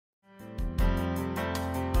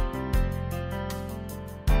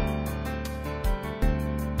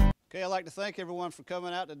Okay, I'd like to thank everyone for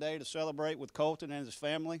coming out today to celebrate with Coleton and his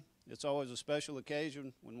family. It's always a special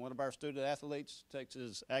occasion when one of our student athletes takes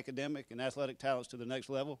his academic and athletic talents to the next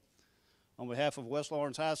level. On behalf of West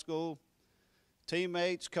Lawrence High School,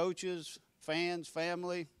 teammates, coaches, fans,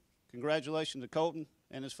 family, congratulations to Coleton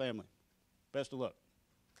and his family. Best of luck.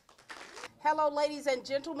 Hello, ladies and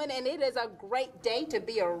gentlemen, and it is a great day to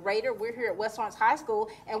be a Raider. We're here at West Lawrence High School,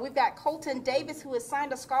 and we've got Coleton Davis, who has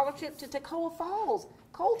signed a scholarship to Toccoa Falls.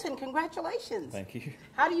 Coleton, congratulations. Thank you.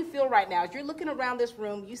 How do you feel right now? As you're looking around this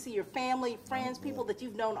room, you see your family, friends, people that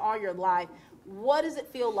you've known all your life. What does it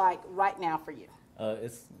feel like right now for you?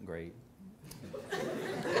 It's great.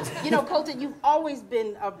 You know, Coleton, you've always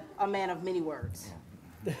been a man of many words.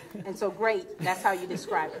 And so great, that's how you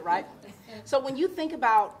describe it, right? So when you think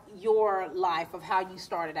about your life of how you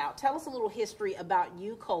started out, tell us a little history about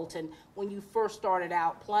you, Coleton, when you first started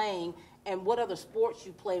out playing and what other sports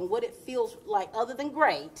you play and what it feels like, other than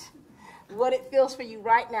great, what it feels for you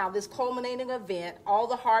right now, this culminating event, all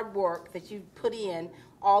the hard work that you put in,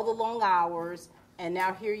 all the long hours, and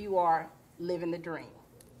now here you are living the dream.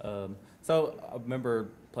 So I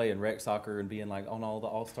remember playing rec soccer and being like on all the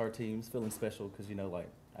all-star teams, feeling special because, you know, like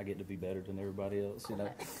I get to be better than everybody else, you know,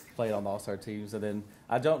 playing on the all-star teams. And then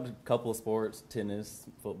I jumped a couple of sports, tennis,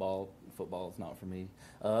 football. Football is not for me.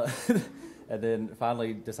 And then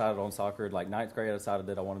finally decided on soccer. Like ninth grade, I decided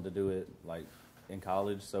that I wanted to do it like in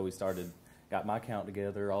college. So we got my account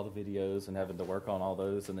together, all the videos, and having to work on all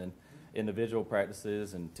those. And then individual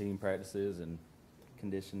practices and team practices and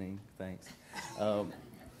conditioning,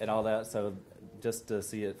 and all that. So just to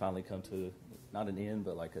see it finally come to not an end,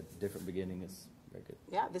 but like a different beginning is very good.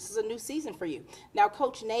 Yeah, this is a new season for you. Now,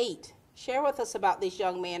 Coach Nate, share with us about this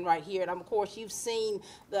young man right here. And of course, you've seen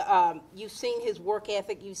his work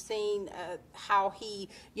ethic. You've seen how he,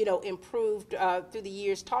 improved through the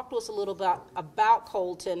years. Talk to us a little bit about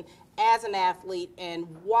Coleton as an athlete and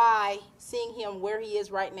why seeing him where he is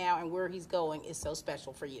right now and where he's going is so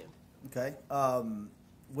special for you. Okay.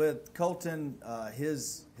 With Coleton,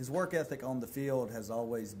 his work ethic on the field has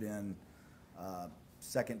always been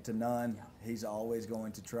second to none. He's always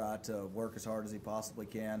going to try to work as hard as he possibly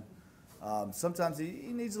can. Sometimes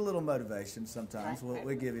he needs a little motivation. Sometimes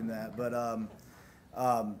we give him that. But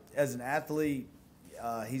as an athlete,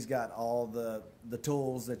 he's got all the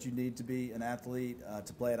tools that you need to be an athlete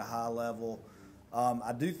to play at a high level.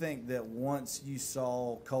 I do think that once you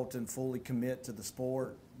saw Coleton fully commit to the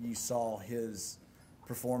sport, you saw his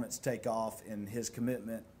performance take off and his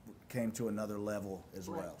commitment came to another level as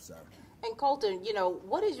well. So. And Coleton,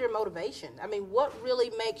 what is your motivation? I mean, what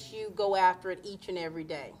really makes you go after it each and every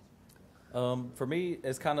day? For me,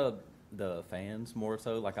 it's kind of the fans more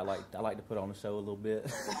so. Like I like to put on a show a little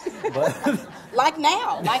bit. But like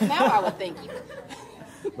now, I would think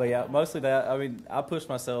you. But yeah, mostly that. I mean, I pushed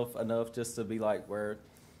myself enough just to be like where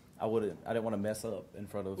I didn't want to mess up in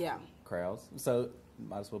front of crowds. So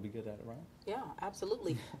might as well be good at it, right? Yeah,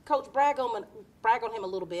 absolutely. Coach, brag on him a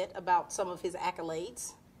little bit about some of his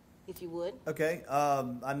accolades, if you would. Okay.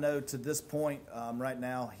 I know to this point, right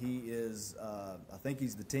now, he is, I think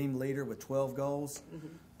he's the team leader with 12 goals.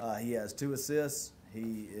 Mm-hmm. He has 2 assists.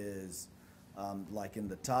 He is like in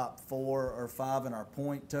the top 4 or 5 in our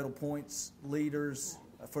total points leaders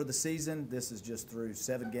for the season. This is just through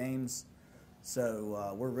 7 games.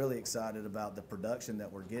 So we're really excited about the production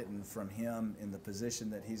that we're getting from him in the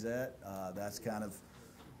position that he's at. That's kind of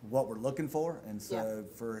what we're looking for, and so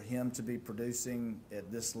for him to be producing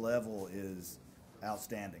at this level is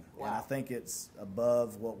outstanding. Wow. And I think it's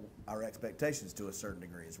above what our expectations to a certain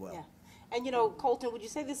degree as well. Yeah. And Coleton, would you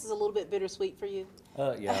say this is a little bit bittersweet for you?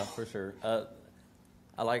 Yeah, for sure.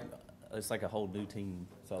 It's like a whole new team.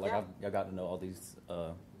 So I've got to know all these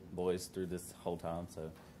boys through this whole time,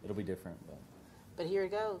 so it'll be different. But here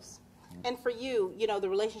it goes. And for you, the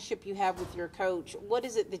relationship you have with your coach, what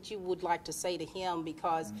is it that you would like to say to him?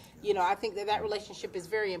 Because, I think that relationship is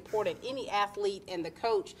very important. Any athlete and the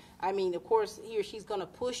coach, I mean, of course, he or she's going to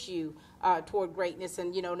push you toward greatness.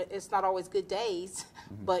 And, it's not always good days,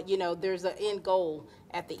 but, there's an end goal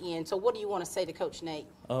at the end. So what do you want to say to Coach Nate?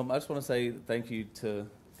 I just want to say thank you to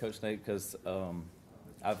Coach Nate because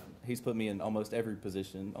he's put me in almost every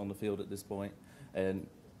position on the field at this point. And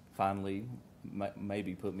finally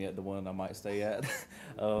maybe put me at the one I might stay at.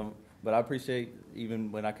 But I appreciate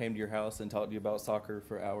even when I came to your house and talked to you about soccer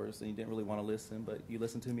for hours and you didn't really want to listen, but you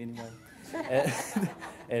listened to me anyway.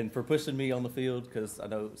 and for pushing me on the field because I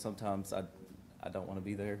know sometimes I don't want to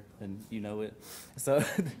be there and you know it. So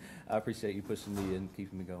I appreciate you pushing me and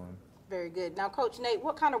keeping me going. Very good. Now, Coach Nate,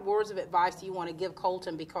 what kind of words of advice do you want to give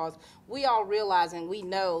Coleton? Because we all realize and we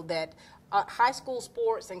know that high school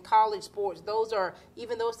sports and college sports, those are,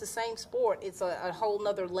 even though it's the same sport, it's a whole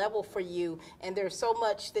nother level for you. And there's so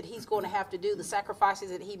much that he's going to have to do, the sacrifices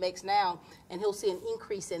that he makes now, and he'll see an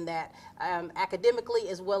increase in that academically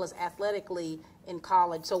as well as athletically in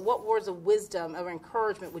college. So what words of wisdom or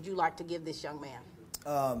encouragement would you like to give this young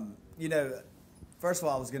man? You know, first of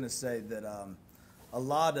all, I was going to say that a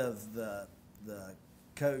lot of the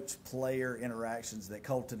coach-player interactions that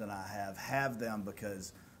Coleton and I have them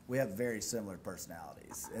because we have very similar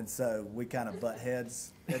personalities, and so we kind of butt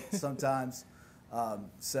heads sometimes.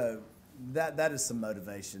 So that is some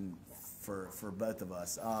motivation for both of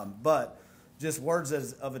us. But just words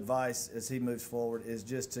of advice as he moves forward is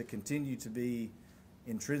just to continue to be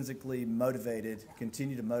intrinsically motivated,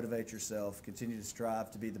 continue to motivate yourself, continue to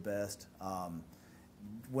strive to be the best.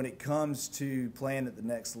 When it comes to playing at the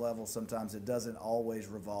next level, sometimes it doesn't always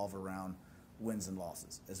revolve around wins and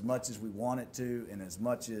losses. As much as we want it to, and as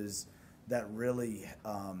much as that really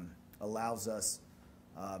allows us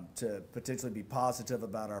to potentially be positive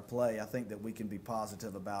about our play, I think that we can be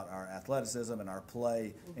positive about our athleticism and our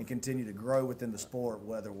play and continue to grow within the sport,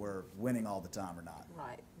 whether we're winning all the time or not.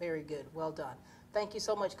 Right. Very good. Well done. Thank you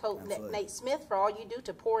so much, Coach Absolutely. Nate Smith, for all you do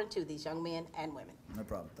to pour into these young men and women. No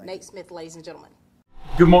problem. Thank Nate you. Smith, ladies and gentlemen.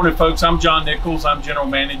 Good morning, folks. I'm John Nichols. I'm General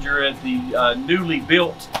Manager at the newly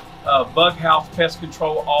built Bug House Pest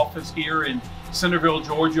Control office here in Centerville,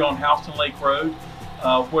 Georgia on Houston Lake Road,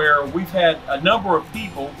 where we've had a number of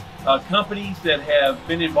people, companies that have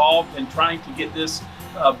been involved in trying to get this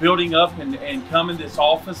building up and coming this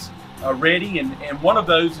office ready. And one of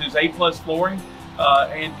those is A+ Flooring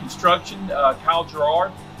and Construction. Kyle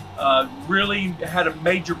Gerard really had a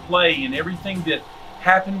major play in everything that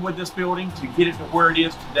happened with this building to get it to where it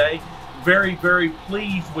is today. Very, very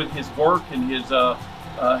pleased with his work and his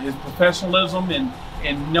professionalism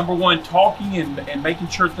and number one, talking and making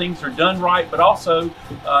sure things are done right, but also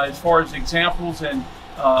as far as examples and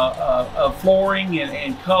of flooring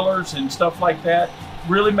and colors and stuff like that,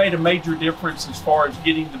 really made a major difference as far as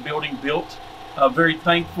getting the building built. Very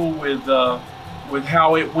thankful with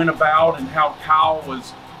how it went about and how Kyle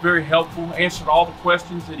was very helpful, answered all the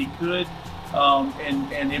questions that he could.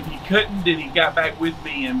 And if he couldn't, then he got back with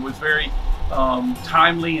me and was very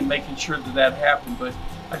timely in making sure that happened. But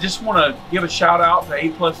I just want to give a shout out to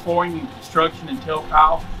A+ Flooring and Construction and tell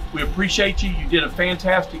Kyle, we appreciate you. You did a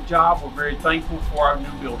fantastic job. We're very thankful for our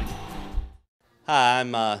new building. Hi,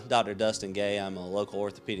 I'm Dr. Dustin Gay. I'm a local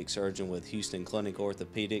orthopedic surgeon with Houston Clinic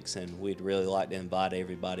Orthopedics, and we'd really like to invite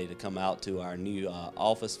everybody to come out to our new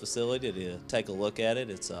office facility to take a look at it.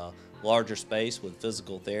 It's a larger space with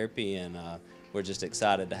physical therapy, and we're just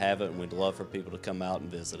excited to have it, and we'd love for people to come out and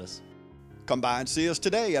visit us. Come by and see us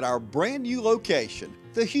today at our brand new location,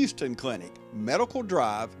 the Houston Clinic, Medical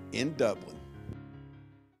Drive in Dublin.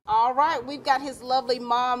 All right, we've got his lovely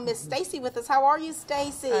mom, Miss Stacy, with us. How are you,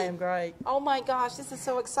 Stacy? I am great. Oh my gosh, this is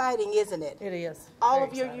so exciting, isn't it? It is. All Very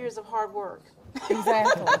of your exciting. years of hard work.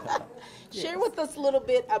 Exactly. Share with us a little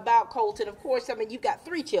bit about Coleton. Of course, I mean, you've got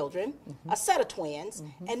 3 children, a set of twins,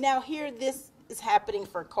 and now here this is happening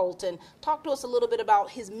for Coleton. Talk to us a little bit about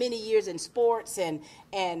his many years in sports and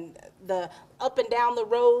the up and down the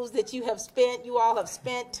roads that you all have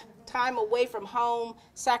spent time away from home,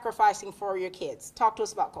 sacrificing for your kids. Talk to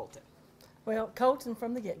us about Coleton. Well, Coleton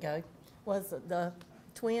from the get-go was the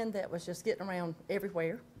twin that was just getting around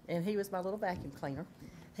everywhere, and he was my little vacuum cleaner.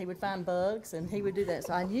 He would find bugs, and he would do that.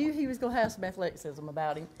 So I knew he was going to have some athleticism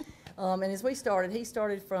about him. And as we started, he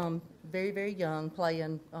started from very, very young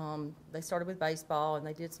playing. They started with baseball, and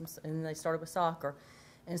and they started with soccer.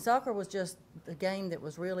 And soccer was just a game that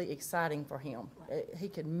was really exciting for him. He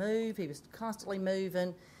could move. He was constantly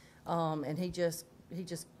moving. And he just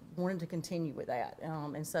wanted to continue with that.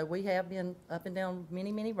 And so we have been up and down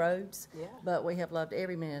many, many roads, but we have loved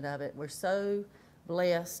every minute of it. We're so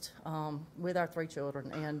blessed with our 3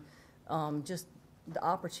 children, and just the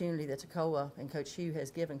opportunity that Toccoa and Coach Hugh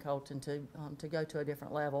has given Coleton to go to a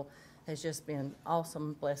different level has just been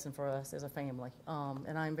awesome blessing for us as a family.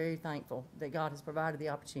 And I'm very thankful that God has provided the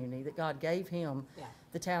opportunity, that God gave him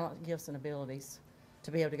the talent, gifts, and abilities to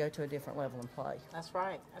be able to go to a different level and play. That's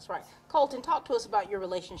right. That's right. Colton, talk to us about your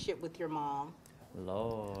relationship with your mom.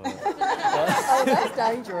 Lord. Oh, that's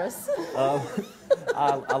dangerous.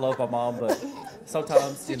 I love my mom, but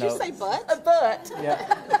sometimes, Did you say but? But.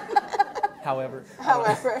 Yeah. However.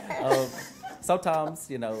 Sometimes,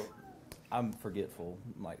 I'm forgetful.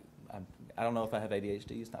 I don't know if I have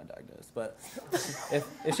ADHD. It's not diagnosed, but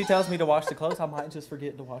if she tells me to wash the clothes, I might just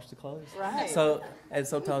forget to wash the clothes. Right. So, and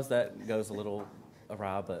sometimes that goes a little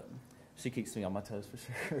awry, but she keeps me on my toes for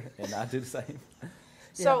sure, and I do the same.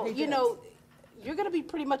 So, you're going to be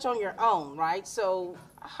pretty much on your own, right? So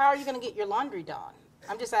how are you going to get your laundry done?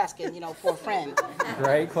 I'm just asking, for a friend.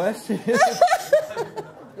 Great question.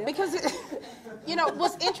 Because,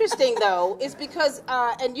 what's interesting, though, is because,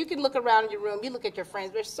 and you can look around in your room, you look at your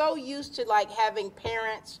friends, we're so used to, like, having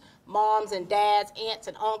parents, moms and dads, aunts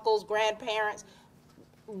and uncles, grandparents,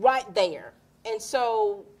 right there. And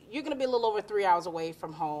so you're going to be a little over 3 hours away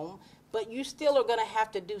from home, but you still are going to have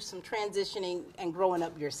to do some transitioning and growing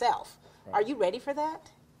up yourself. Right. Are you ready for that?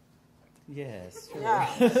 Yes. Sure. Yeah.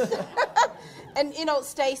 And,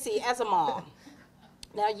 Stacy, as a mom,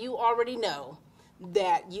 now you already know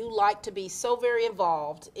that you like to be so very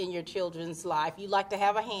involved in your children's life. You like to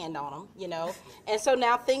have a hand on them, And so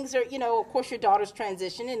now things are, of course, your daughter's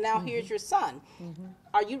transition, and now here's your son.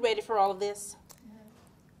 Are you ready for all of this?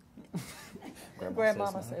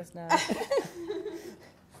 Grandmama says no.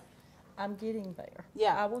 I'm getting there.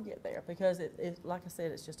 Yeah. I will get there because it, like I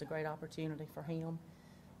said, it's just a great opportunity for him,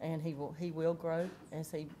 and he will grow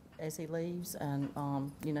as he leaves, and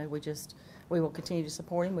we will continue to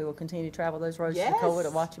support him. We will continue to travel those roads to Toccoa to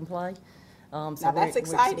watch him play. So now that's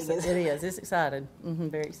exciting. It is. It's exciting.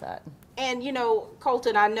 Very exciting. And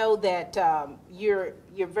Coleton, I know that you're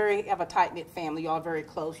very have a tight knit family. Y'all are very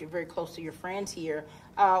close. You're very close to your friends here.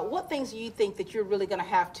 What things do you think that you're really going to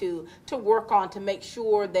have to work on to make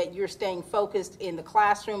sure that you're staying focused in the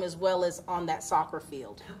classroom as well as on that soccer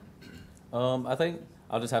field? I think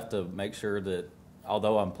I'll just have to make sure that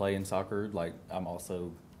although I'm playing soccer, like I'm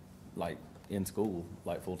also like in school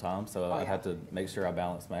like full time. So I have to make sure I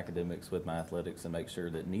balance my academics with my athletics and make sure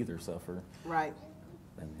that neither suffer. Right.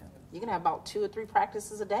 And, yeah. You're gonna have about 2 or 3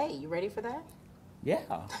 practices a day. You ready for that? Yeah.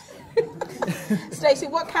 Stacy,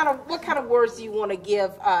 what kind of words do you want to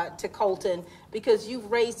give to Coleton, because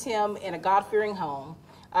you've raised him in a God-fearing home?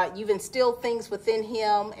 You've instilled things within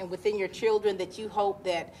him and within your children that you hope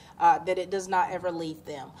that it does not ever leave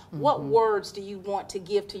them. What words do you want to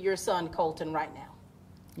give to your son Coleton right now?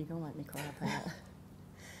 You're gonna make me cry, Pat.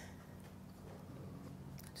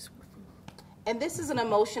 And this is an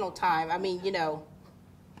emotional time. I mean,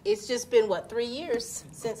 it's just been, 3 years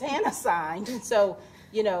since Hannah signed. And so,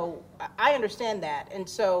 I understand that. And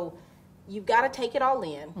so you've got to take it all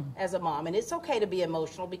in as a mom. And it's okay to be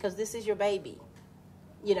emotional because this is your baby.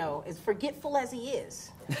 As forgetful as he is.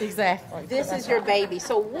 Exactly. This is your baby.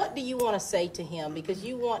 So what do you want to say to him? Because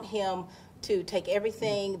you want him to take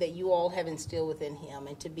everything that you all have instilled within him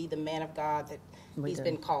and to be the man of God that he's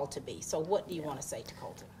been called to be. So what do you want to say to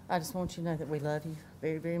Coleton? I just want you to know that we love you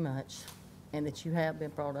very, very much, and that you have been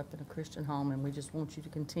brought up in a Christian home, and we just want you to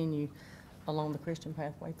continue along the Christian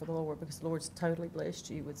pathway for the Lord, because the Lord's totally blessed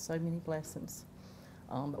you with so many blessings.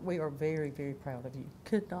 But we are very, very proud of you.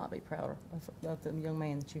 Could not be prouder of the young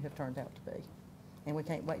man that you have turned out to be. And we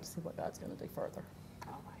can't wait to see what God's going to do further.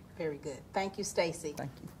 All right. Very good. Thank you, Stacy.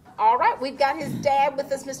 Thank you. All right. We've got his dad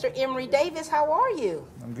with us, Mr. Emery Davis. How are you?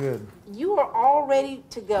 I'm good. You are all ready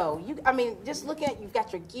to go. Just look at, you've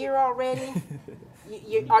got your gear already.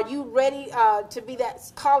 Are you ready to be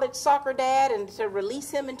that college soccer dad and to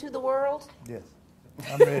release him into the world? Yes,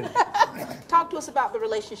 I'm ready. Talk to us about the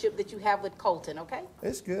relationship that you have with Coleton, okay?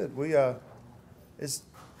 It's good. It's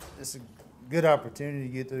a good opportunity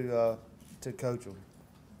to get to coach them.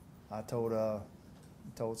 I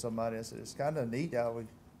told somebody, I said, it's kind of neat how we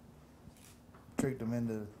tricked them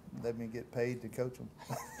into letting me get paid to coach them.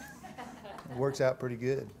 It works out pretty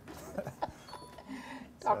good.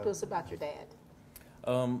 Talk to us about your dad.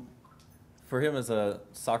 For him as a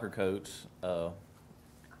soccer coach,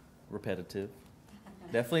 repetitive.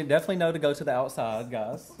 Definitely know to go to the outside,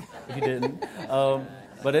 guys, if you didn't.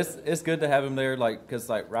 But it's good to have him there, because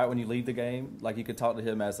right when you leave the game, you could talk to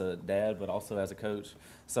him as a dad, but also as a coach.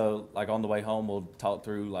 So on the way home, we'll talk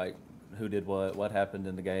through who did what happened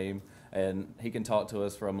in the game, and he can talk to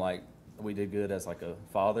us from we did good as a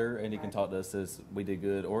father, and he can talk to us as we did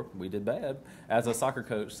good or we did bad as a soccer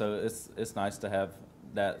coach. So it's nice to have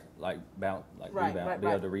that rebound, be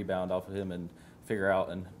able to rebound off of him and figure out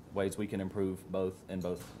and ways we can improve in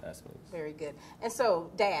both aspects. Very good. And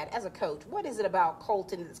so, Dad, as a coach, what is it about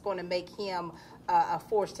Coleton that's going to make him a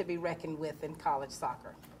force to be reckoned with in college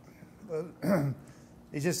soccer? Well,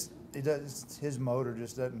 his motor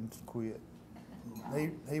just doesn't quit.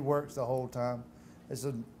 He works the whole time. It's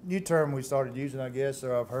a new term we started using, I guess,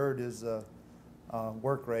 or I've heard, is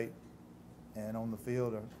work rate. And on the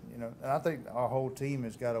field, and I think our whole team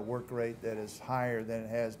has got a work rate that is higher than it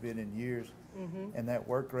has been in years. Mm-hmm. And that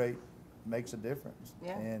work rate makes a difference.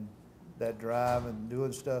 Yeah. And that drive and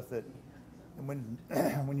doing stuff that, and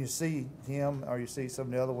when you see him or you see some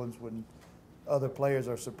of the other ones, when other players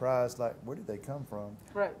are surprised, where did they come from?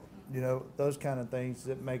 Right. Those kind of things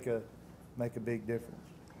that make a make a big difference.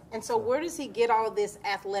 And so where does he get all of this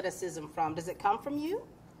athleticism from? Does it come from you?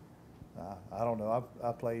 I don't know.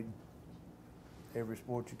 I played every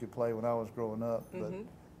sport you could play when I was growing up, but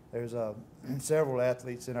there's several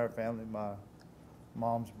athletes in our family. My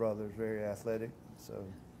mom's brother is very athletic, so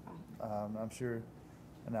I'm sure,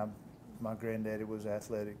 and my granddaddy was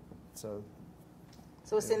athletic, so.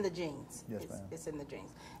 So it's in the genes. Yes, ma'am. It's in the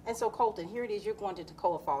genes. And so Coleton, here it is, you're going to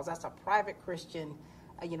Toccoa Falls. That's a private Christian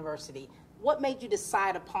university. What made you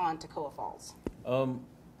decide upon Toccoa Falls?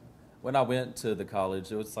 When I went to the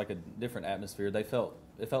college, it was like a different atmosphere. It felt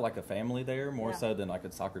like a family there more so than like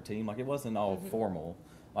a soccer team. Like it wasn't all formal.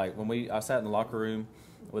 Like when I sat in the locker room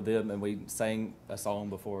with them and we sang a song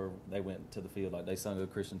before they went to the field. Like they sung a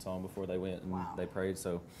Christian song before they went and they prayed.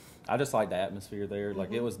 So I just liked the atmosphere there.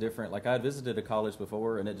 Like it was different. Like I had visited a college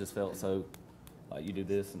before and it just felt so like you do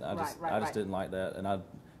this and I just didn't like that, and I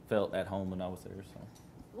felt at home when I was there. So.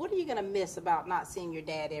 What are you going to miss about not seeing your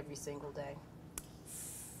dad every single day?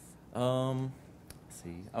 Let's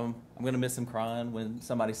see. I'm going to miss him crying when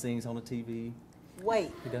somebody sings on the TV.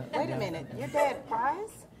 Wait a minute. Your dad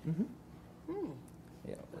cries?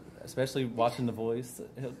 Yeah, especially watching The Voice.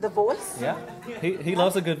 The Voice? Yeah, he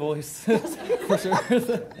loves a good voice, for sure.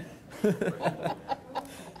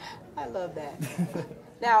 I love that.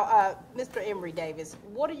 Now, Mr. Emory Davis,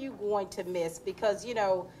 what are you going to miss? Because, you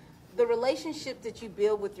know, the relationship that you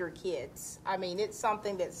build with your kids, I mean, it's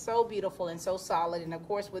something that's so beautiful and so solid. And, of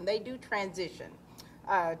course, when they do transition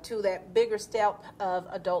to that bigger step of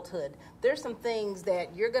adulthood, there's some things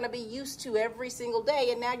that you're going to be used to every single day,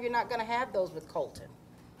 and now you're not going to have those with Coleton.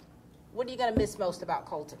 What are you going to miss most about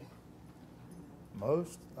Coleton?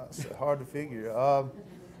 Most? It's hard to figure.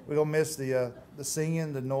 We're going to miss the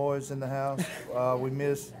singing, the noise in the house. We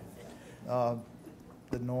miss the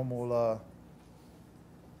normal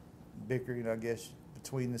bickering, I guess,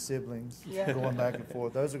 between the siblings, going back and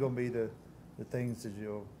forth. Those are going to be the things that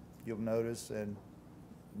you'll notice and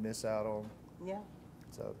miss out on. Yeah.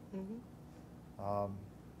 So,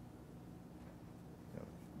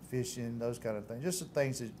 fishing, those kind of things, just the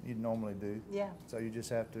things that you normally do. Yeah. So you just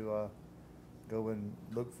have to go and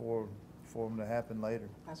look for them to happen later.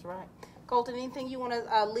 That's right. Coleton, anything you want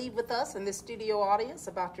to leave with us in this studio audience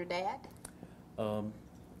about your dad?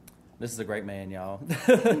 This is a great man, y'all.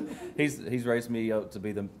 He's raised me up to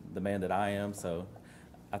be the man that I am, so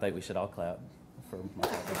I think we should all clap for my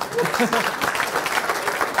father.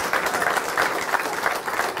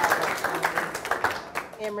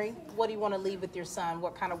 Emory, what do you want to leave with your son?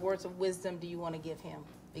 What kind of words of wisdom do you want to give him?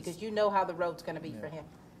 Because you know how the road's going to be for him.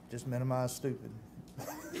 Just minimize stupid.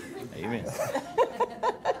 Amen.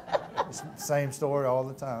 It's the same story all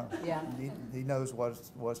the time. Yeah. He knows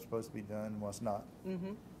what's supposed to be done and what's not.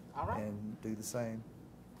 All right. And do the same.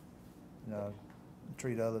 You know,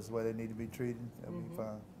 treat others the way they need to be treated. That'll be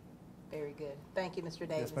fine. Very good. Thank you, Mr.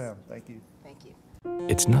 Davis. Yes, ma'am. Thank you. Thank you.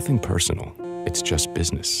 It's nothing personal. It's just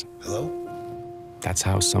business. Hello? That's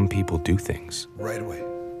how some people do things. Right away.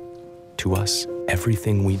 To us,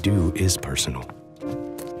 everything we do is personal.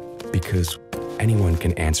 Because anyone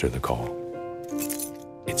can answer the call.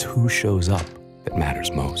 It's who shows up that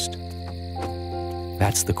matters most.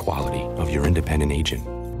 That's the quality of your independent agent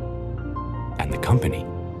and the company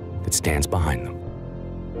that stands behind them.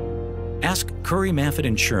 Ask Curry Maffitt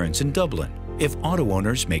Insurance in Dublin if auto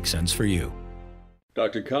owners make sense for you.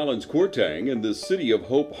 Dr. Collins Courtang and the City of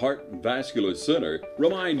Hope Heart and Vascular Center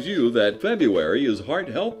reminds you that February is Heart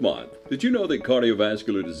Health Month. Did you know that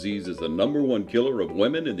cardiovascular disease is the #1 killer of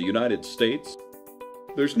women in the United States?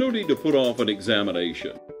 There's no need to put off an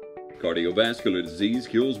examination. Cardiovascular disease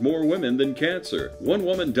kills more women than cancer. One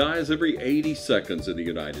woman dies every 80 seconds in the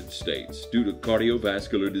United States due to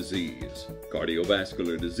cardiovascular disease.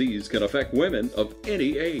 Cardiovascular disease can affect women of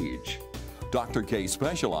any age. Dr. K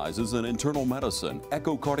specializes in internal medicine,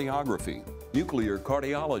 echocardiography, nuclear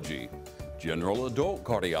cardiology, general adult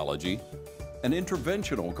cardiology, and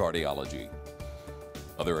interventional cardiology.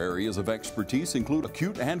 Other areas of expertise include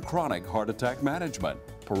acute and chronic heart attack management,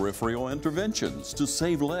 peripheral interventions to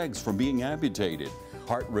save legs from being amputated,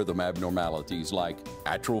 heart rhythm abnormalities like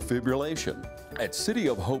atrial fibrillation. At City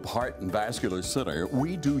of Hope Heart and Vascular Center,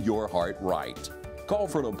 we do your heart right. Call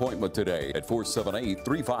for an appointment today at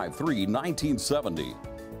 478-353-1970.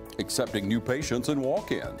 Accepting new patients and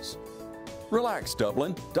walk-ins. Relax,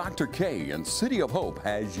 Dublin. Dr. K and City of Hope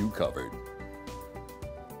has you covered.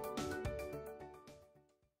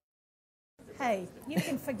 Hey, you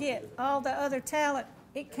can forget all the other talent.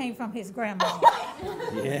 It came from his grandma.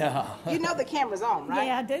 Yeah. You know the camera's on, right?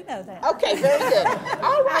 Yeah, I do know that. Okay, very good.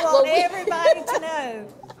 All right. I want everybody to know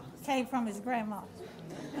it came from his grandma.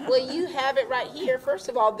 Well, you have it right here. First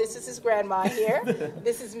of all, this is his grandma here.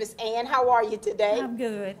 This is Miss Ann. How are you today? I'm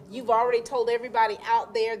good. You've already told everybody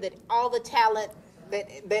out there that all the talent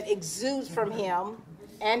that exudes from him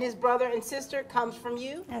and his brother and sister comes from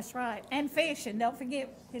you. That's right. And fishing. Don't forget,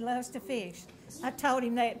 he loves to fish. I told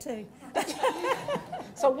him that too.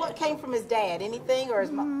 So what came from his dad? Anything or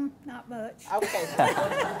his mom? Not much. Okay.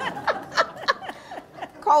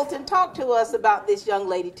 Coleton, talk to us about this young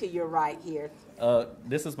lady to your right here.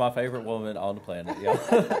 This is my favorite woman on the planet.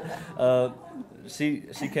 Yeah.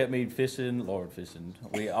 She kept me fishing, Lord fishing.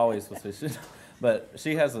 We always was fishing, but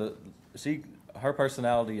her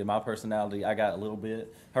personality and my personality, I got a little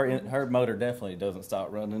bit. Her motor definitely doesn't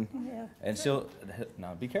stop running. Yeah. And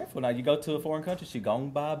now be careful. Now you go to a foreign country, she gon'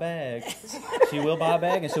 buy a bag. She will buy a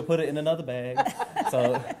bag and she'll put it in another bag.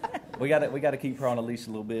 So we got to keep her on a leash a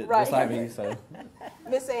little bit, Right. just like me. So.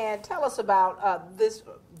 Miss Ann, tell us about this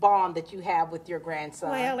bond that you have with your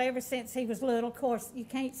grandson. Well, ever since he was little, of course, you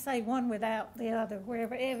can't say one without the other,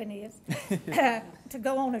 wherever Evan is. To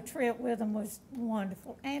go on a trip with him was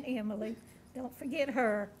wonderful. And Emily, don't forget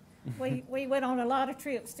her. We went on a lot of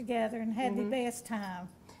trips together and had the best time.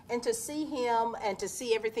 And to see him and to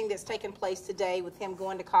see everything that's taken place today with him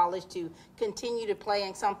going to college to continue to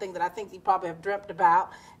playing something that I think he probably have dreamt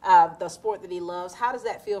about, the sport that he loves, how does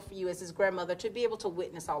that feel for you as his grandmother to be able to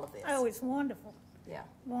witness all of this? Oh, it's wonderful. Yeah.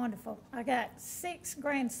 Wonderful. I got 6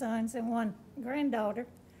 grandsons and 1 granddaughter,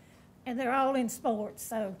 and they're all in sports,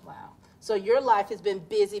 so. Wow. So your life has been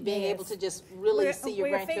busy being Yes. able to just really see your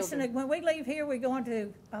grandchildren. When we leave here, we're going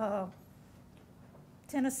to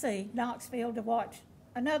Tennessee, Knoxville, to watch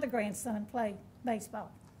another grandson play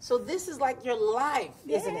baseball. So this is like your life,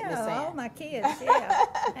 isn't it, Miss Ann? Yeah, all my kids, yeah,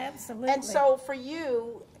 absolutely. And so for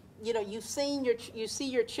you, you know, you see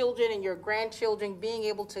your children and your grandchildren being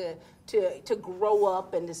able to grow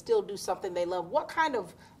up and to still do something they love. What kind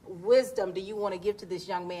of wisdom do you want to give to this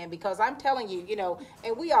young man? Because I'm telling you, you know,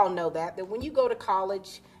 and we all know that when you go to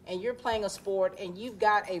college and you're playing a sport and you've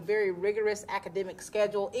got a very rigorous academic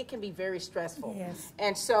schedule, it can be very stressful. Yes.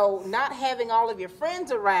 And so not having all of your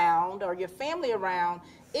friends around or your family around,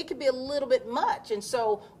 it could be a little bit much. And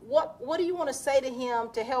so what do you want to say to him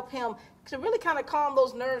to help him to really kind of calm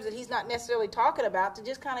those nerves that he's not necessarily talking about, to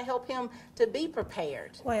just kind of help him to be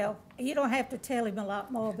prepared? Well, you don't have to tell him a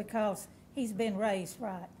lot more because he's been raised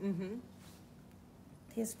right. Mm-hmm.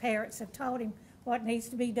 His parents have taught him what needs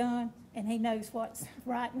to be done, and he knows what's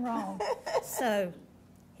right and wrong. So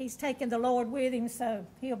he's taking the Lord with him, so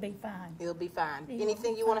he'll be fine. He'll be fine.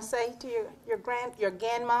 Anything you want to say to your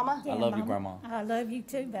grandmama? I love you, Grandma. I love you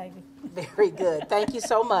too, baby. Very good. Thank you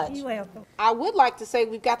so much. You're welcome. I would like to say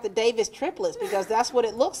we've got the Davis triplets because that's what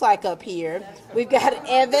it looks like up here. We've got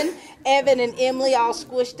Evan and Emily all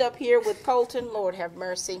squished up here with Coleton. Lord have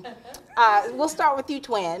mercy. We'll start with you,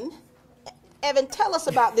 twin. Evan, tell us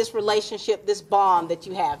about this relationship, this bond that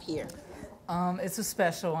you have here. It's a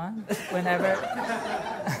special one. Whenever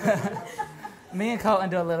me and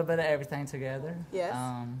Coleton do a little bit of everything together. Yes.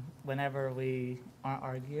 Whenever we aren't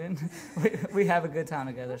arguing, we have a good time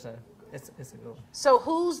together. So it's a good one. So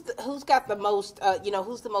who's got the most?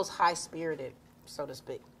 Who's the most high spirited, so to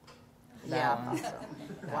speak?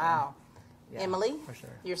 Wow. Yeah, Emily, for sure.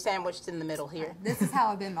 You're sandwiched in the middle here. This is how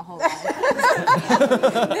I've been my whole life.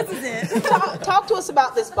 This is it. Talk to us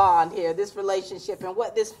about this bond here, this relationship, and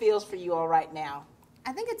what this feels for you all right now.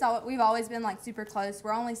 I think we've always been like super close.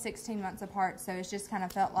 We're only 16 months apart, so it's just kind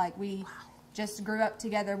of felt like we just grew up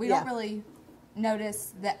together. We don't really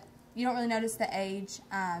notice that. You don't really notice the age.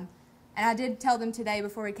 And I did tell them today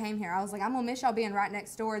before we came here, I was like, I'm going to miss y'all being right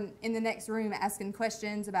next door in the next room asking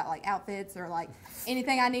questions about, like, outfits or, like,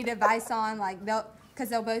 anything I need advice on, like, because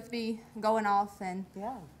they'll both be going off, and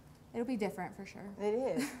it'll be different for sure.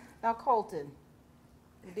 It is. Now, Coleton,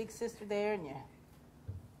 your big sister there and your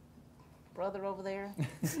brother over there.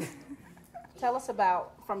 Tell us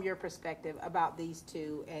about, from your perspective, about these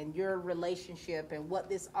two and your relationship and what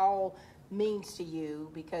this all means to you,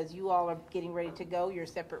 because you all are getting ready to go your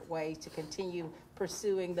separate ways to continue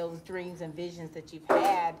pursuing those dreams and visions that you've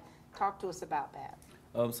had. Talk to us about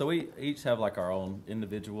that. So we each have like our own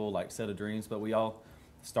individual set of dreams, but we all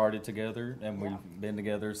started together and we've been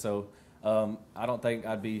together. So I don't think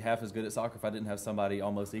I'd be half as good at soccer if I didn't have somebody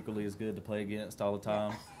almost equally as good to play against all the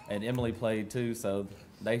time. And Emily played too, so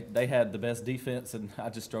they had the best defense, and I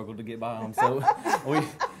just struggled to get by them. So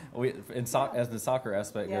as the soccer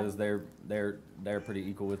aspect goes, they're pretty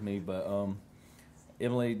equal with me. But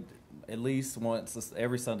Emily, at least once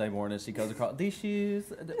every Sunday morning, she goes across these shoes,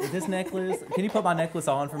 this necklace. Can you put my necklace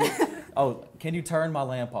on for me? oh, can you turn my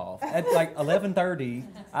lamp off? At like 11:30,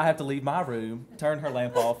 I have to leave my room, turn her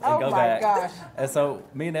lamp off, and go back. Oh my gosh. And so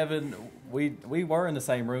me and Evan, we were in the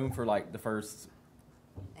same room for like the first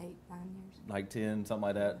 8, 9 years. like 10, something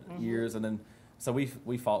like that, years, and then so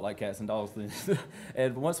we fought like cats and dogs then.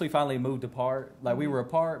 And once we finally moved apart, like we were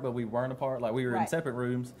apart, but we weren't apart, like we were in separate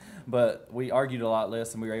rooms, but we argued a lot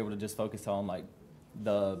less, and we were able to just focus on like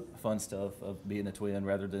the fun stuff of being a twin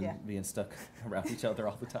rather than being stuck around each other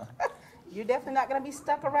all the time. You're definitely not going to be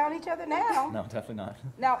stuck around each other now. No, definitely not.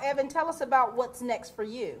 Now, Evan, tell us about what's next for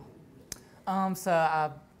you. So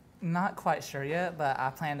I'm not quite sure yet, but I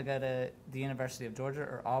plan to go to the University of Georgia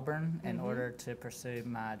or Auburn in order to pursue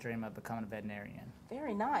my dream of becoming a veterinarian.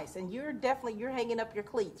 Very nice. And you're hanging up your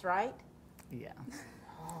cleats, right? Yeah.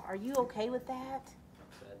 Oh, are you okay with that?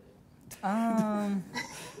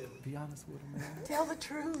 Be honest with him, man. Tell the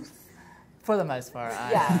truth. For the most part,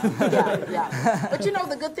 Yeah. But you know,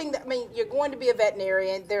 the good thing you're going to be a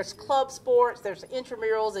veterinarian. There's club sports, there's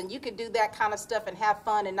intramurals, and you can do that kind of stuff and have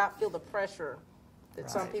fun and not feel the pressure that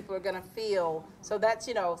some people are going to feel. So that's,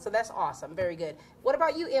 so that's awesome. Very good. What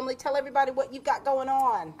about you, Emily? Tell everybody what you've got going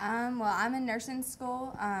on. Well, I'm in nursing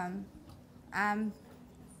school. I'm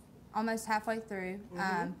almost halfway through.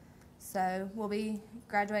 So we'll be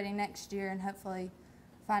graduating next year and hopefully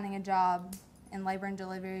finding a job in labor and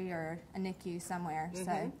delivery or a NICU somewhere.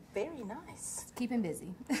 So very nice. Keeping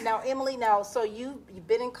busy. Now, Emily, so you've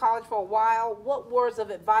been in college for a while. What words of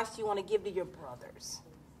advice do you want to give to your brothers?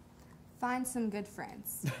 Find some good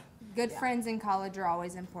friends. Good friends in college are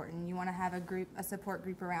always important. You want to have a support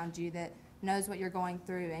group around you that knows what you're going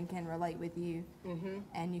through and can relate with you,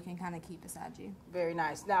 and you can kind of keep beside you. Very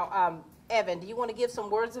nice. Now, Evan, do you want to give some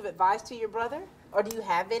words of advice to your brother, or do you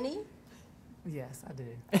have any? Yes, I do.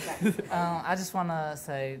 I just want to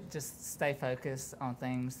say, just stay focused on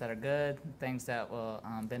things that are good, things that will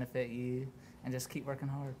benefit you, and just keep working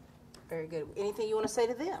hard. Very good. Anything you want to say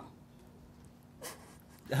to them?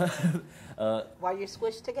 While you're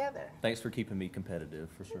squished together. Thanks for keeping me competitive,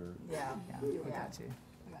 for sure. Yeah. We got you.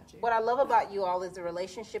 What I love about you all is the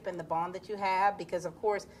relationship and the bond that you have, because of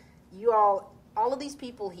course, you all of these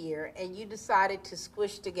people here, and you decided to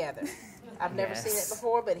squish together. I've never seen it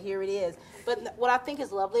before, but here it is. But what I think is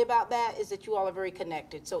lovely about that is that you all are very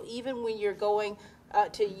connected. So even when you're going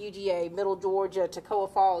to UGA, Middle Georgia, Toccoa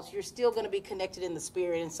Falls, you're still going to be connected in the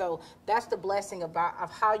spirit. And so that's the blessing of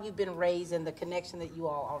how you've been raised and the connection that you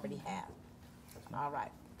all already have. All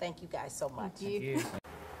right. Thank you guys so much. Thank you.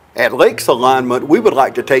 At Lakes Alignment, we would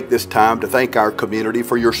like to take this time to thank our community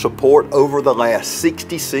for your support over the last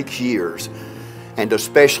 66 years, and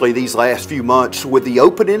especially these last few months with the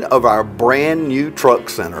opening of our brand new truck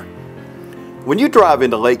center. When you drive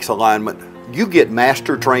into Lakes Alignment, you get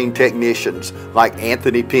master trained technicians like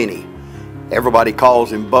Anthony Penny. Everybody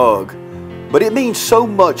calls him Bug, but it means so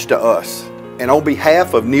much to us. And on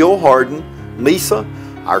behalf of Neil Harden, Lisa,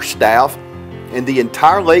 our staff, and the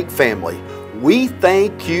entire Lake family, we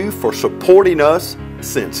thank you for supporting us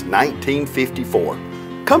since 1954.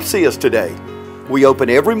 Come see us today. We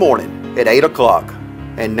open every morning at 8 o'clock,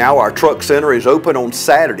 and now our truck center is open on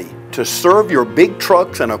Saturday to serve your big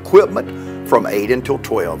trucks and equipment from 8 until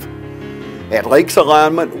 12. At Lakes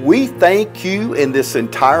Alignment, we thank you and this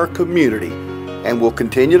entire community, and will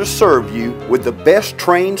continue to serve you with the best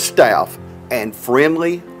trained staff and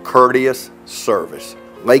friendly, courteous service.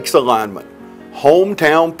 Lakes Alignment,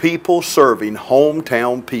 hometown people serving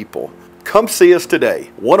hometown people. Come see us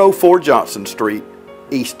today, 104 Johnson Street,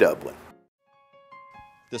 East Dublin.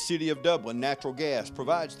 The City of Dublin Natural Gas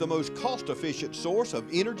provides the most cost-efficient source of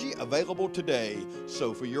energy available today.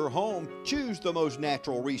 So for your home, choose the most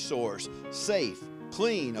natural resource. Safe,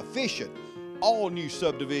 clean, efficient. All new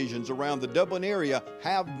subdivisions around the Dublin area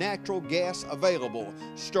have natural gas available.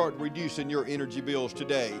 Start reducing your energy bills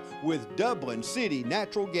today with Dublin City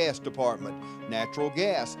Natural Gas Department. Natural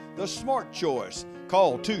gas, the smart choice.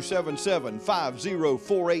 Call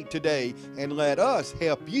 277-5048 today and let us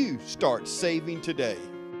help you start saving today.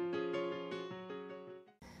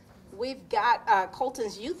 We've got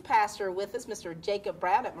Coleton's youth pastor with us, Mr. Jacob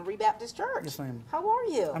Brown at Marie Baptist Church. Yes, ma'am. How are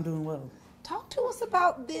you? I'm doing well. Talk to us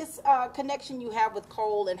about this connection you have with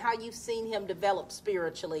Cole and how you've seen him develop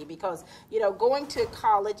spiritually, because, going to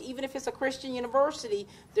college, even if it's a Christian university,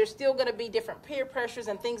 there's still going to be different peer pressures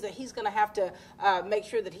and things that he's going to have to make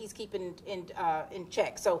sure that he's keeping in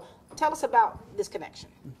check. So tell us about this connection.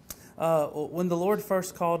 When the Lord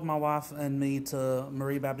first called my wife and me to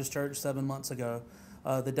Marie Baptist Church 7 months ago,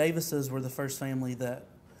 the Davises were the first family that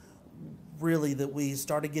we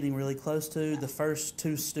started getting really close to. The first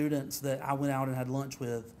 2 students that I went out and had lunch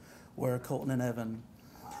with were Coleton and Evan.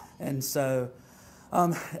 And so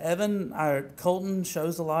Coleton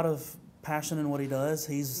shows a lot of passion in what he does.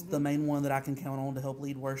 He's the main one that I can count on to help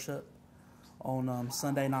lead worship on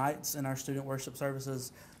Sunday nights in our student worship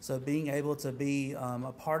services. So being able to be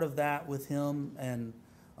a part of that with him and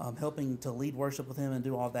helping to lead worship with him and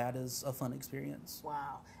do all that is a fun experience.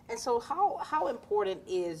 Wow. And so how important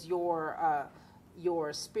is your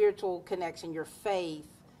spiritual connection, your faith,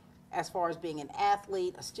 as far as being an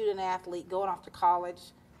athlete, a student athlete, going off to college?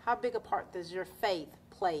 How big a part does your faith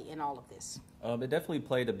play in all of this? It definitely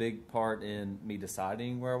played a big part in me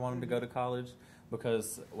deciding where I wanted to go to college,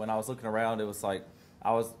 because when I was looking around, it was like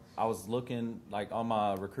I was looking like on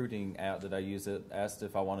my recruiting app that I use, it asked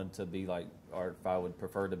if I wanted to be like, or if I would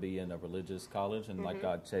prefer to be in a religious college, and like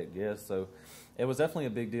I checked yes. So it was definitely a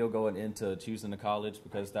big deal going into choosing a college,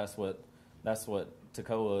 because that's what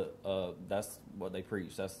Toccoa, that's what they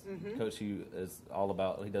preach. That's Coach Hugh is all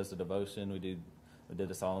about. He does the devotion. We did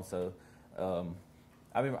the song. So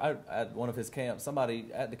I remember at one of his camps, somebody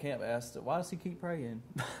at the camp asked, "Why does he keep praying?"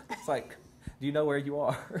 It's like, do you know where you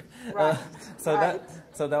are? Right. So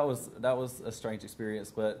that was a strange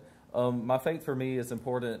experience. But my faith for me is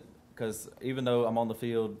important, because even though I'm on the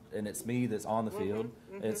field and it's me that's on the field,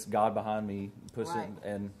 it's God behind me pushing,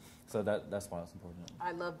 and so that's why it's important.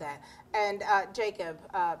 I love that. And Jacob,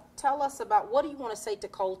 tell us about, what do you want to say to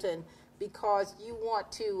Coleton, because you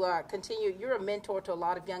want to continue. You're a mentor to a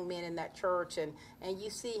lot of young men in that church, and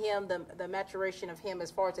you see him, the maturation of him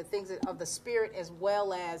as far as the things of the Spirit, as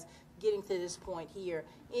well as getting to this point here.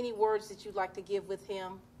 Any words that you'd like to give with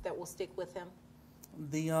him that will stick with him?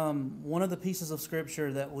 One of the pieces of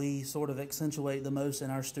Scripture that we sort of accentuate the most in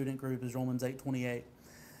our student group is Romans 8:28.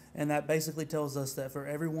 And that basically tells us that for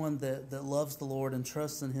everyone that loves the Lord and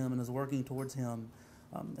trusts in Him and is working towards Him,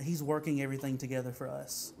 He's working everything together for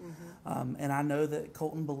us. And I know that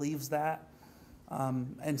Coleton believes that.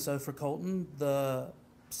 And so for Coleton, the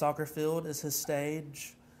soccer field is his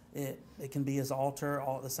stage. It can be his altar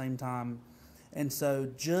all at the same time. And so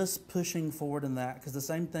just pushing forward in that, because the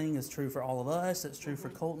same thing is true for all of us. It's true for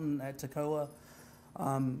Coleton at Toccoa.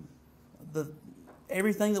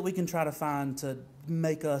 Everything that we can try to find to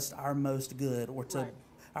make us our most good, or to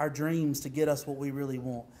our dreams to get us what we really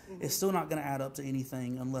want, it's still not going to add up to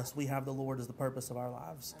anything unless we have the Lord as the purpose of our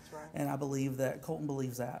lives. That's right. And I believe that Coleton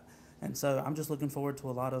believes that. And so I'm just looking forward to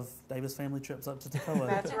a lot of Davis family trips up to Toccoa.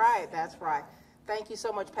 That's right. That's right. Thank you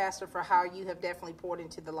so much, Pastor, for how you have definitely poured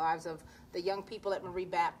into the lives of the young people at Marie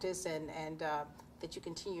Baptist, and that you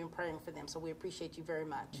continue in praying for them. So we appreciate you very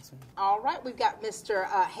much. Yes, all right, we've got Mr.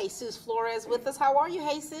 Jesus Flores with us. How are you,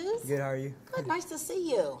 Jesus? Good, how are you? Good, nice to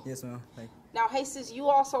see you. Yes, ma'am. Thank you. Now, Jesus, you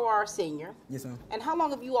also are a senior. Yes, ma'am. And how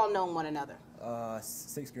long have you all known one another?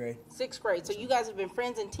 6th grade. 6th grade. So you guys have been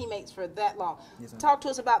friends and teammates for that long. Yes, ma'am. Talk to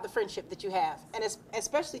us about the friendship that you have, and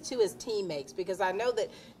especially too as teammates, because I know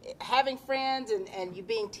that having friends and you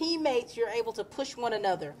being teammates, you're able to push one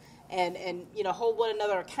another and hold one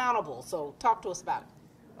another accountable. So talk to us about it.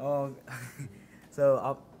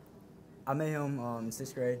 So I met him in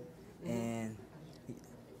 6th grade, and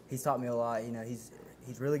he's taught me a lot. You know, he's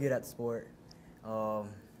really good at the sport.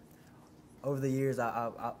 Over the years,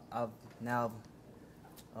 I've now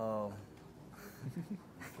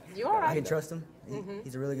you all right? I can trust him.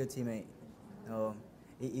 He's a really good teammate.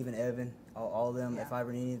 Even Evan, all of them. Yeah. If I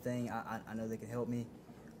ever need anything, I know they can help me.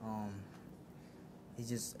 He's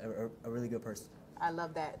just a really good person. I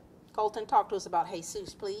love that. Coleton, talk to us about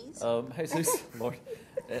Jesus, please. Jesus, Lord,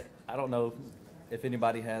 I don't know if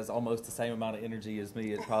anybody has almost the same amount of energy as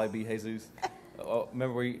me. It'd probably be Jesus.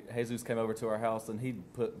 Remember, Jesus came over to our house, and he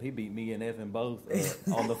beat me and Evan both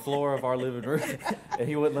on the floor of our living room, and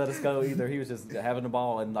he wouldn't let us go either. He was just having a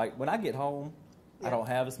ball. And like when I get home, I don't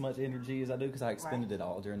have as much energy as I do, because I expended it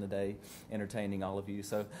all during the day entertaining all of you.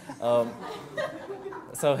 So,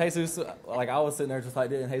 so Jesus, like I was sitting there just like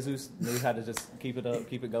that, and Jesus knew how to just keep it up,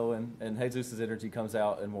 keep it going. And Jesus' energy comes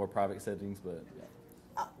out in more private settings, but.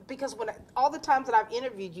 Because all the times that I've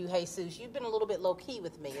interviewed you, Jesus, you've been a little bit low key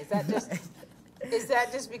with me. Is that just? Is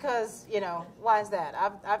that just because, why is that?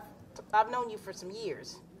 I've known you for some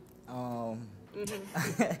years. I mean,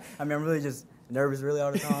 I'm really just nervous really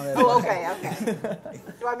all the time. Oh, okay.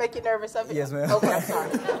 Do I make you nervous of it? Yes, ma'am. Okay, I'm sorry.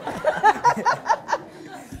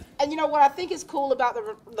 And what I think is cool about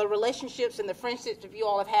the relationships and the friendships that you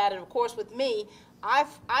all have had, and of course with me,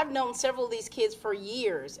 I've known several of these kids for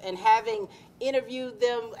years, and having interviewed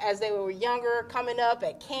them as they were younger, coming up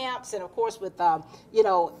at camps, and of course with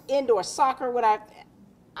indoor soccer. When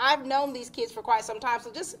I've known these kids for quite some time,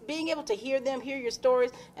 so just being able to hear your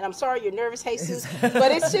stories, and I'm sorry you're nervous, Jesus,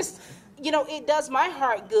 but it's just it does my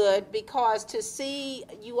heart good, because to see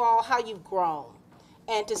you all how you've grown.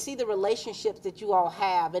 and to see the relationships that you all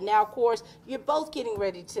have. And now, of course, you're both getting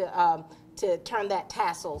ready to turn that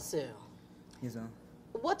tassel soon. Yes, ma'am.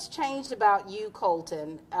 What's changed about you,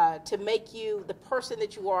 Coleton, to make you the person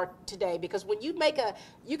that you are today? Because when you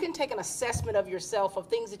you can take an assessment of yourself of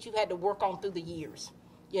things that you've had to work on through the years,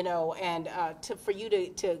 you know, and for you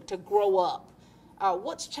to grow up.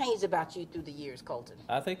 What's changed about you through the years, Coleton?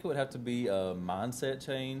 I think it would have to be a mindset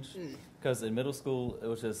change, because in middle school it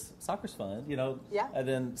was just soccer's fun, you know. Yeah. And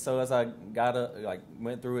then so as I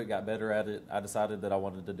went through it, got better at it, I decided that I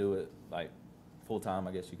wanted to do it like full time,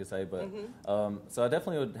 I guess you could say. But so I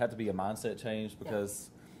definitely would have to be a mindset change,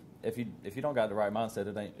 because if you don't got the right mindset,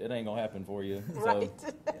 it ain't gonna happen for you. Right.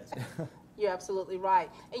 So. You're absolutely right.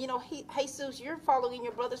 And you know, Jesus, you're following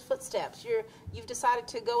your brother's footsteps. You've decided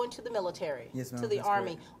to go into the military, yes, ma'am, to the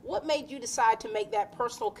Army. Correct. What made you decide to make that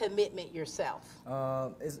personal commitment yourself?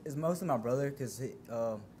 It's mostly my brother, because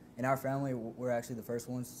in our family we're actually the first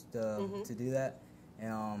ones to do that.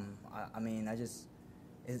 And I mean,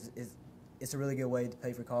 it's a really good way to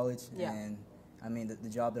pay for college. Yeah. And I mean, the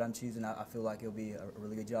job that I'm choosing, I feel like it'll be a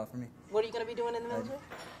really good job for me. What are you going to be doing in the military?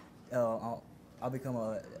 I'll become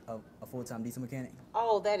a full-time diesel mechanic.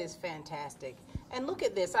 Oh, that is fantastic. And look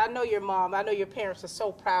at this. I know your mom, I know your parents are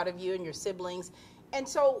so proud of you and your siblings. And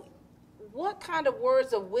so what kind of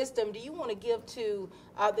words of wisdom do you want to give to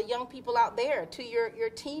the young people out there, to your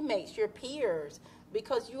teammates, your peers?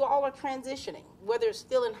 Because you all are transitioning, whether it's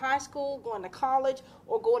still in high school, going to college,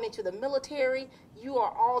 or going into the military, you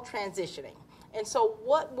are all transitioning. And so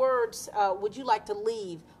what words would you like to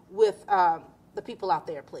leave with the people out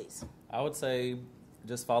there, please? I would say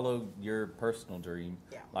just follow your personal dream.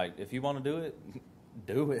 Yeah. Like, if you want to do it,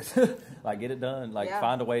 do it. Like, get it done. Like, Yeah.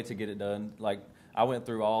 find a way to get it done. Like, I went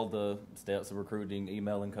through all the steps of recruiting,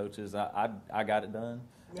 emailing coaches. I got it done.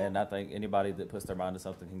 Yeah. And I think anybody that puts their mind to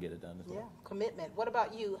something can get it done as well. Yeah, commitment. What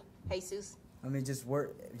about you, Jesus? I mean, just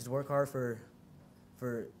work hard for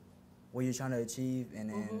what you're trying to achieve, and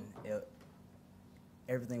then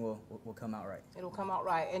everything will come out right. It'll come out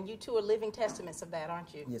right. And you two are living testaments of that,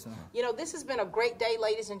 aren't you? Yes, ma'am. You know, this has been a great day,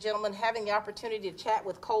 ladies and gentlemen, having the opportunity to chat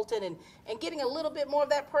with Coleton and getting a little bit more of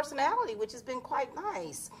that personality, which has been quite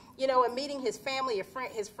nice. You know, and meeting his family,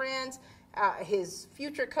 his friends, his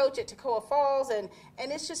future coach at Toccoa Falls, and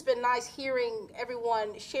it's just been nice hearing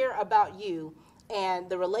everyone share about you and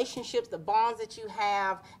the relationships, the bonds that you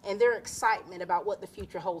have, and their excitement about what the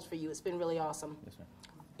future holds for you. It's been really awesome. Yes, ma'am.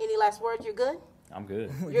 Any last words? You're good? I'm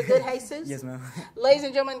good. You're good, Jesus? Yes, ma'am. Ladies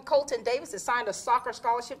and gentlemen, Coleton Davis has signed a soccer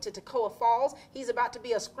scholarship to Toccoa Falls. He's about to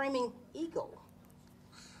be a screaming eagle.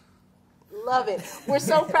 Love it. We're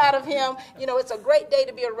so proud of him. You know, it's a great day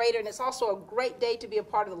to be a Raider, and it's also a great day to be a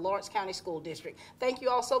part of the Lawrence County School District. Thank you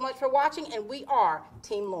all so much for watching, and we are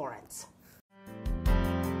Team Lawrence.